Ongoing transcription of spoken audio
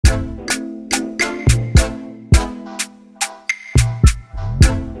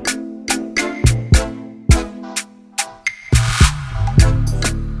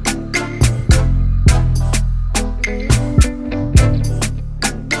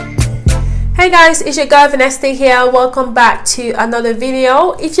Hey guys, it's your girl Vanessa here. Welcome back to another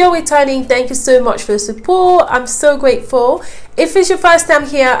video. If you're returning, thank you so much for the support. I'm so grateful. If it's your first time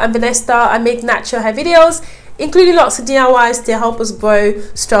here, I'm Vanessa. I make natural hair videos, including lots of DIYs to help us grow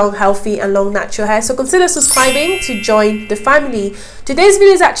strong, healthy and long natural hair. So consider subscribing to join the family. Today's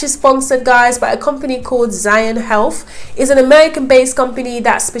video is actually sponsored, guys, by a company called ZionHealth. It's an American-based company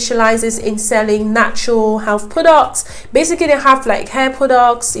that specializes in selling natural health products. Basically, they have like hair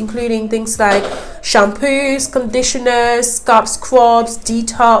products, including things like shampoos, conditioners, scalp scrubs,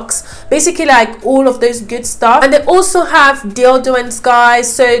 detox, basically like all of those good stuff. And they also have deodorants,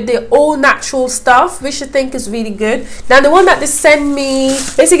 guys, so they're all natural stuff, which I think is really good. Now the one that they sent me,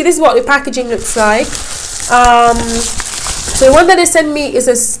 basically this is what the packaging looks like. So the one that they sent me is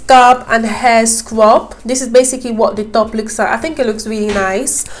a scalp and hair scrub. This is basically what the top looks like. I think it looks really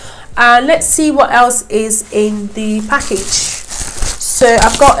nice. And let's see what else is in the package. So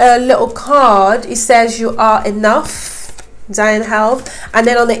I've got a little card. It says you are enough, ZionHealth. And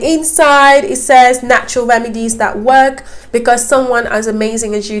then on the inside it says natural remedies that work because someone as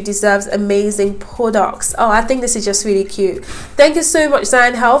amazing as you deserves amazing products. Oh, I think this is just really cute. Thank you so much,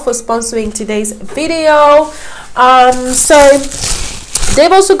 ZionHealth, for sponsoring today's video. So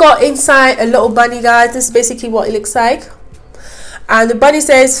they've also got inside a little bunny, guys. This is basically what it looks like. And the bunny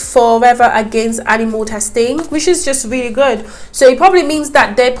says forever against animal testing, which is just really good. So it probably means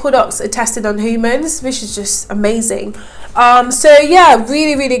that their products are tested on humans, which is just amazing. So yeah,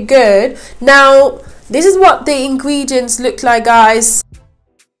 really good. Now this is what the ingredients look like, guys.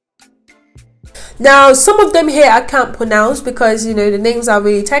 Now some of them here I can't pronounce because, you know, the names are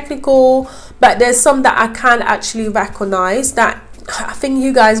really technical, but there's some that I can actually recognize that I think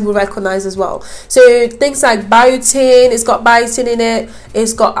you guys will recognize as well. So things like biotin, it's got biotin in it,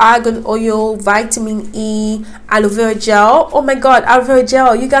 it's got argan oil, vitamin E, aloe vera gel. Oh my god, aloe vera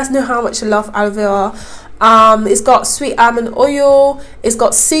gel, you guys know how much I love aloe vera. It's got sweet almond oil, it's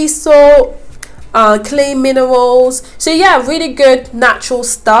got sea salt, clean minerals. So yeah, really good natural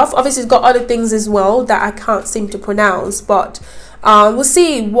stuff. Obviously it's got other things as well that I can't seem to pronounce, but we'll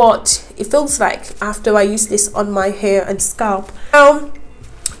see what it feels like after I use this on my hair and scalp.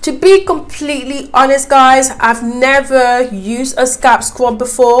 To be completely honest, guys, I've never used a scalp scrub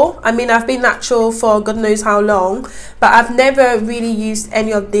before. I mean, I've been natural for God knows how long, but I've never really used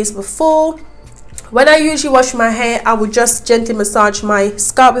any of this before. When I usually wash my hair, I would just gently massage my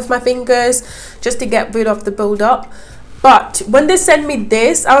scalp with my fingers just to get rid of the build-up. But when they sent me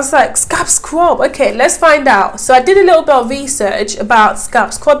this, I was like, scalp scrub, okay, let's find out. So I did a little bit of research about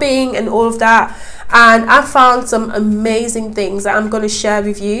scalp scrubbing and all of that, and I found some amazing things that I'm going to share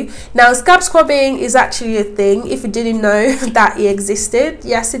with you. Now, scalp scrubbing is actually a thing. If you didn't know that it existed,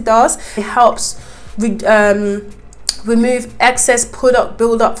 yes, it does. It helps remove excess product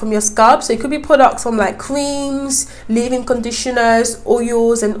buildup from your scalp. So it could be products from like creams, leave-in conditioners,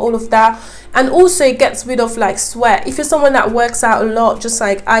 oils and all of that. And also it gets rid of like sweat. If you're someone that works out a lot, just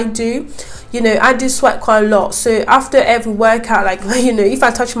like I do, you know, I do sweat quite a lot. So after every workout, like, you know, if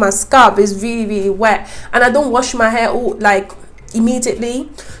I touch my scalp, it's really wet, and I don't wash my hair all like immediately,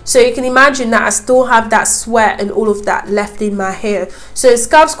 so you can imagine that I still have that sweat and all of that left in my hair. So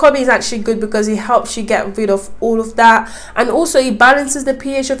scalp scrubbing is actually good because it helps you get rid of all of that, and also it balances the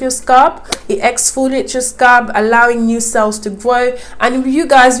pH of your scalp, it exfoliates your scalp, allowing new cells to grow. And you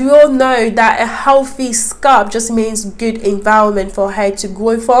guys, we all know that a healthy scalp just means good environment for hair to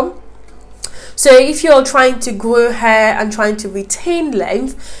grow from. So if you're trying to grow hair and trying to retain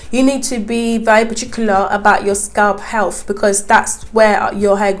length, you need to be very particular about your scalp health, because that's where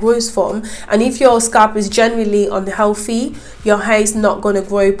your hair grows from. And if your scalp is generally unhealthy, your hair is not going to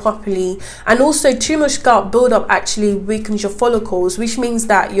grow properly. And also too much scalp buildup actually weakens your follicles, which means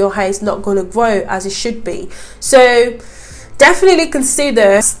that your hair is not going to grow as it should be. So definitely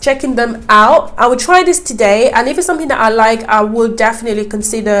consider checking them out. I will try this today, and if it's something that I like, I will definitely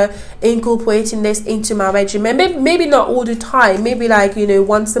consider incorporating this into my regimen. Maybe not all the time, maybe like, you know,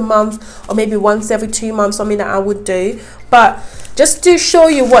 once a month or maybe once every 2 months, something that I would do. But just to show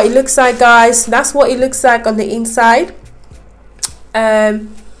you what it looks like, guys, that's what it looks like on the inside.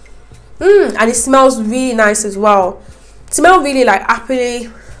 And it smells really nice as well. It smells really like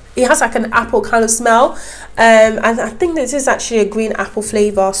appley. It has like an apple kind of smell, and I think this is actually a green apple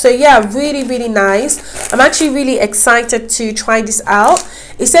flavor. So yeah, really nice. I'm actually really excited to try this out.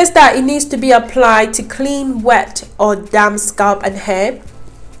 It says that it needs to be applied to clean, wet or damp scalp and hair.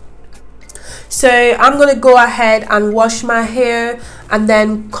 So I'm gonna go ahead and wash my hair and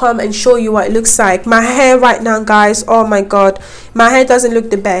then come and show you what it looks like. My hair right now, guys, oh my god, my hair doesn't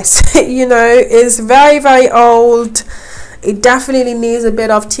look the best. You know, it's very old. It definitely needs a bit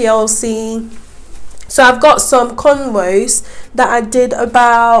of TLC. So I've got some cornrows that I did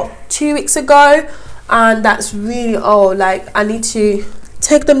about 2 weeks ago, and that's really old. Like, I need to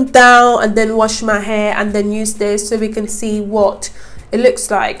take them down and then wash my hair and then use this so we can see what it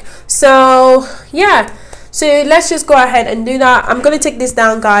looks like. So yeah, so let's just go ahead and do that. I'm gonna take this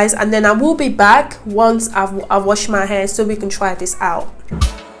down, guys, and then I will be back once I've washed my hair so we can try this out.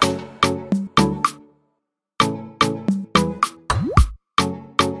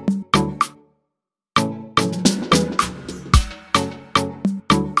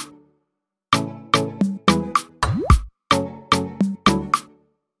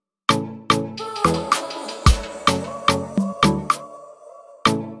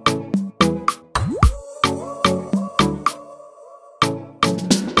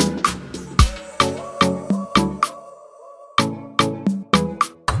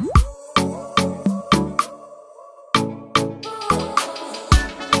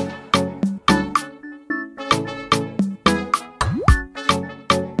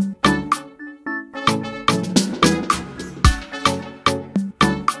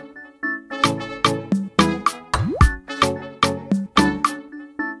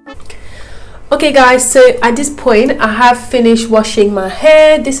 Okay guys, so at this point I have finished washing my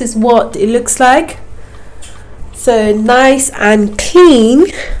hair. This is what it looks like. So nice and clean.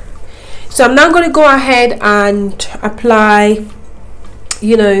 So I'm now going to go ahead and apply,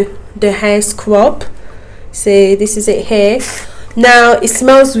 you know, the hair scrub. So this is it here. Now it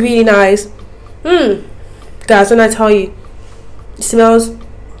smells really nice. Guys, when I tell you, it smells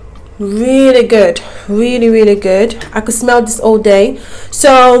really good, really good. I could smell this all day.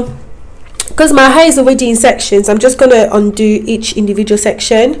 So because my hair is already in sections, I'm just going to undo each individual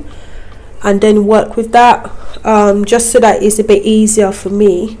section and then work with that, just so that it's a bit easier for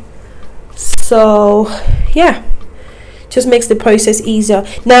me. So yeah, just makes the process easier.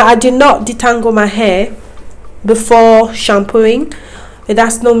 Now I do not detangle my hair before shampooing, but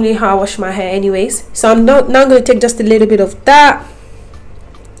that's normally how I wash my hair anyways. So I'm now going to take just a little bit of that,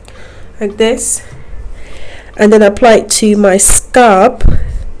 like this, and then apply it to my scalp.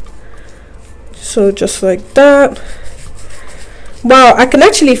 So just like that. Wow, I can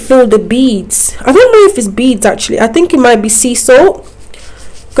actually feel the beads. I don't know if it's beads actually. I think it might be sea salt,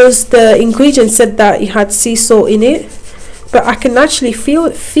 because the ingredient said that it had sea salt in it, but I can actually feel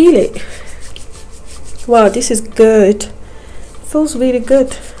it. Wow, this is good. It feels really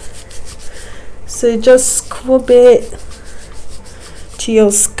good. So just scrub it to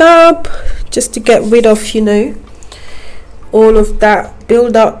your scalp just to get rid of, you know, all of that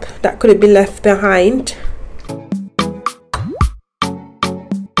build up that could have been left behind.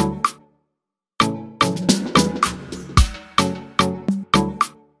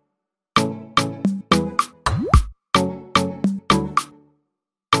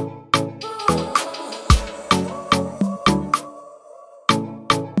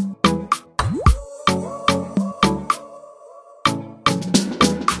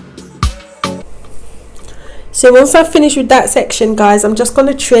 So once I've finished with that section, guys, I'm just going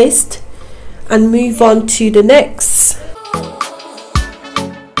to twist and move on to the next.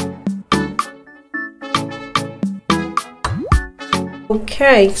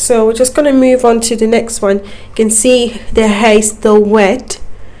 Okay, so we're just going to move on to the next one. You can see the hair is still wet,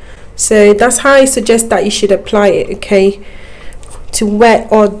 so that's how I suggest that you should apply it, okay, to wet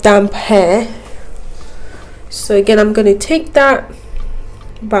or damp hair. So again, I'm going to take that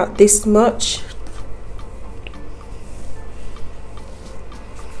about this much.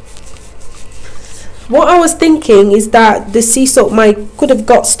 What I was thinking is that the sea salt could have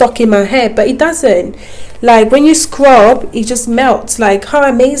got stuck in my hair, but it doesn't. Like when you scrub, it just melts. Like, how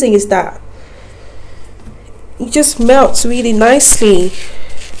amazing is that? It just melts really nicely.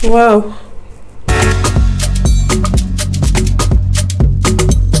 Wow.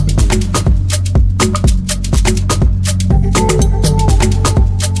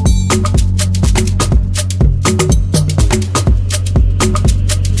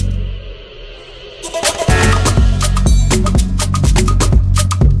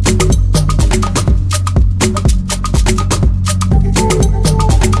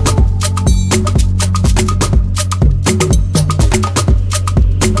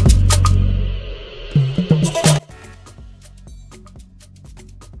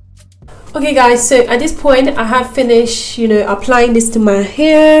 Okay guys, so at this point I have finished, you know, applying this to my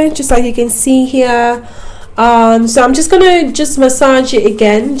hair, just like you can see here. So I'm just gonna massage it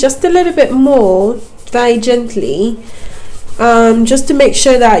again just a little bit more, very gently, just to make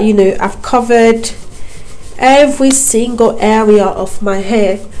sure that, you know, I've covered every single area of my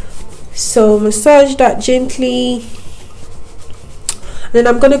hair. So massage that gently Then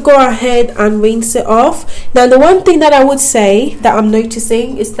I'm gonna go ahead and rinse it off. Now the one thing that I would say that I'm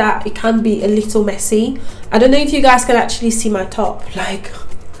noticing is that it can be a little messy. I don't know if you guys can actually see my top. Like,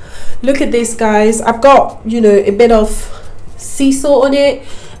 look at this, guys. I've got, you know, a bit of sea salt on it,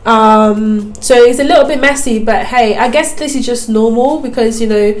 so it's a little bit messy, but hey, I guess this is just normal, because, you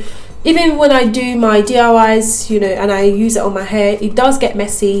know, even when I do my DIYs, you know, and I use it on my hair, it does get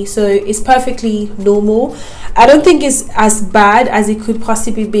messy, so it's perfectly normal. I don't think it's as bad as it could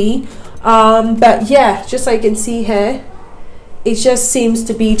possibly be, but yeah, just so you can see here, it just seems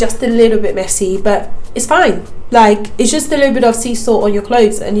to be just a little bit messy, but it's fine. Like, it's just a little bit of sea salt on your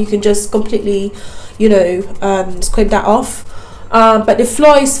clothes and you can just completely, you know, scrape that off. But the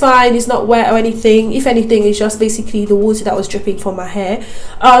floor is fine, it's not wet or anything. If anything, it's just basically the water that was dripping from my hair.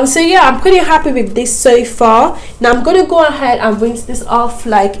 So yeah, I'm pretty happy with this so far. Now I'm gonna go ahead and rinse this off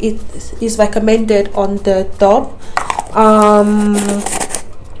like it is recommended on the tub.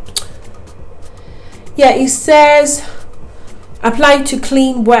 Yeah, it says apply to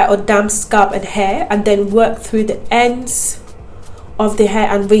clean, wet or damp scalp and hair, and then work through the ends of the hair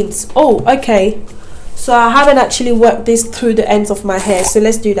and rinse. Oh, okay. So I haven't actually worked this through the ends of my hair, so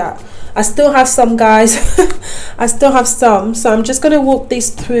let's do that. I still have some, guys. I still have some, so I'm just going to walk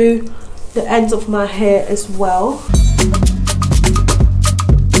this through the ends of my hair as well.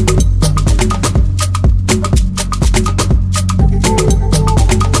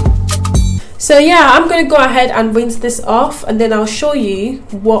 So yeah, I'm going to go ahead and rinse this off, and then I'll show you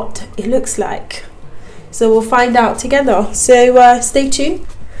what it looks like. So we'll find out together, so stay tuned.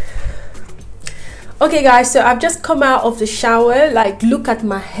 Okay guys, so I've just come out of the shower. Like, look at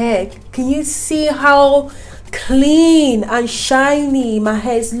my hair. Can you see how clean and shiny my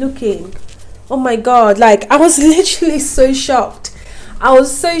hair is looking? Oh my god, like, I was literally so shocked. I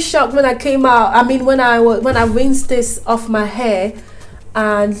was so shocked when I came out. I mean, when I rinsed this off my hair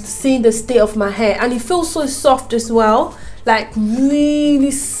and seeing the state of my hair, and it feels so soft as well, like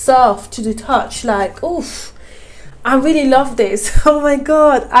really soft to the touch. Like, oof, I really love this. Oh my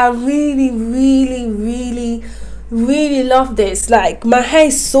god, I really love this. Like, my hair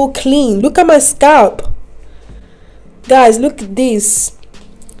is so clean. Look at my scalp, guys. Look at this.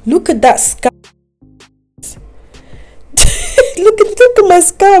 Look at that scalp. look at my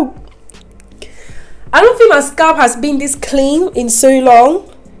scalp. I don't think my scalp has been this clean in so long.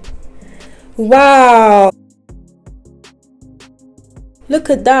 Wow, look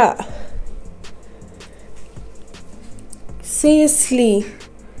at that. Seriously.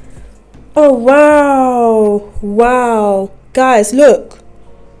 Oh wow, wow, guys, look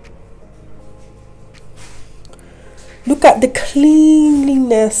at the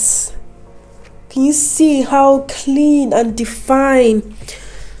cleanliness. Can you see how clean and defined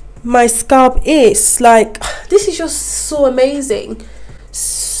my scalp is? Like, this is just so amazing,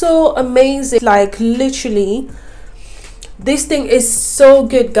 so amazing. Like, literally, this thing is so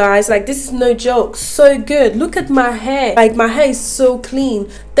good, guys. Like, this is no joke, so good. Look at my hair. Like, my hair is so clean.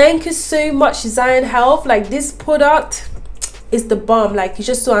 Thank you so much, ZionHealth. Like, this product is the bomb. Like, it's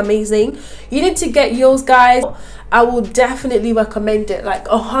just so amazing. You need to get yours, guys. I will definitely recommend it. Like,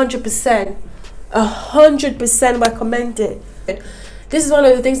 100% recommend it. This is one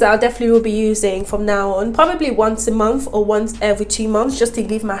of the things that I definitely will be using from now on, probably once a month or once every 2 months, just to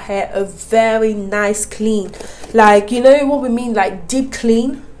give my hair a very nice clean. Like, you know what we mean, like deep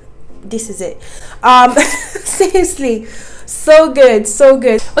clean? This is it. Seriously, so good, so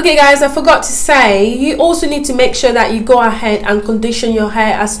good. Okay guys, I forgot to say, you also need to make sure that you go ahead and condition your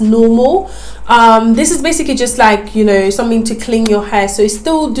hair as normal. This is basically just like, you know, something to clean your hair. So you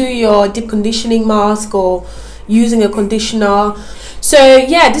still do your deep conditioning mask or using a conditioner. So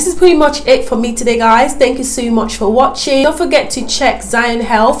yeah, this is pretty much it for me today, guys. Thank you so much for watching. Don't forget to check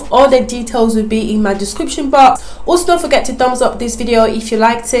ZionHealth. All the details will be in my description box. Also, don't forget to thumbs up this video if you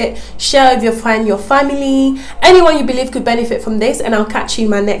liked it. Share with your friend, your family, anyone you believe could benefit from this, and I'll catch you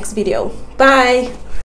in my next video. Bye.